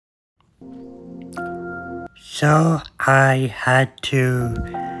So I had to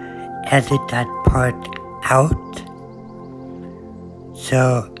edit that part out.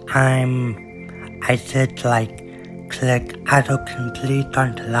 So I said like click autocomplete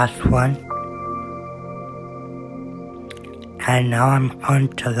on the last one. And now I'm on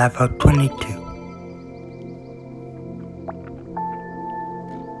to level 22.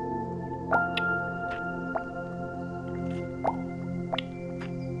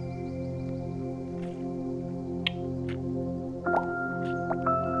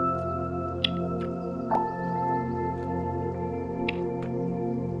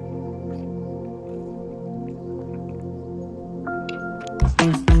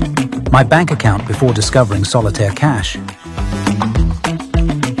 My bank account before discovering solitaire cash.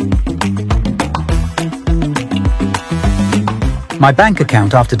 My bank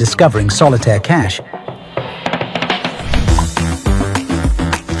account after discovering solitaire cash.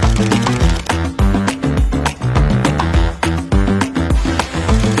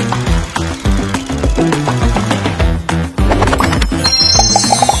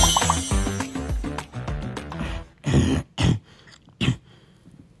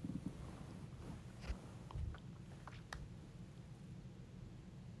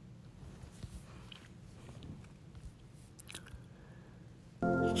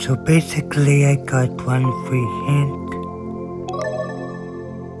 So basically I got one free hint.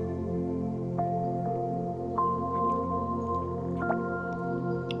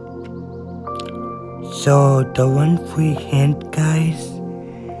 So the one free hint, guys,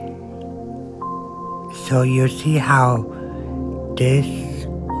 so you see how this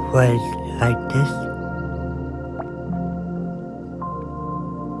was like this?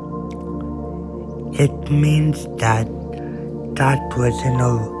 It means that was in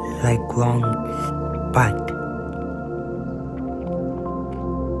a wrong spot.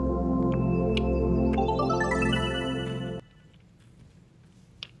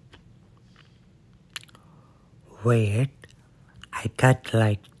 Weird. I got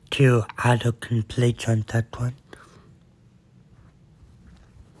 2 autocompletes on that one.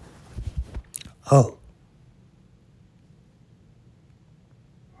 Oh.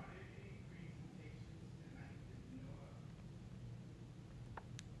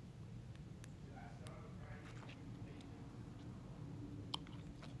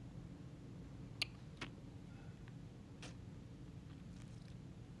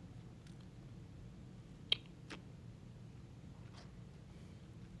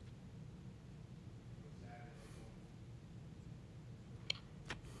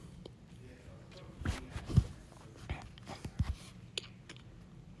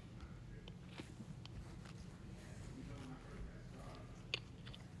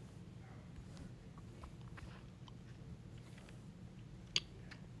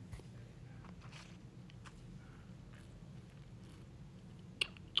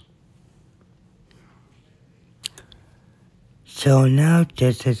 So now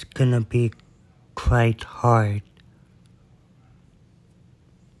this is gonna be quite hard.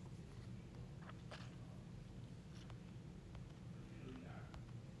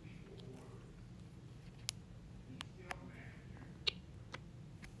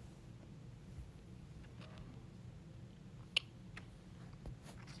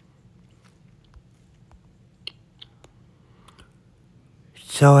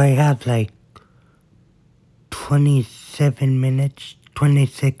 So I have 27 minutes,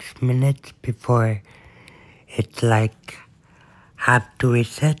 26 minutes before it's have to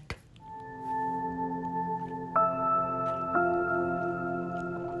reset.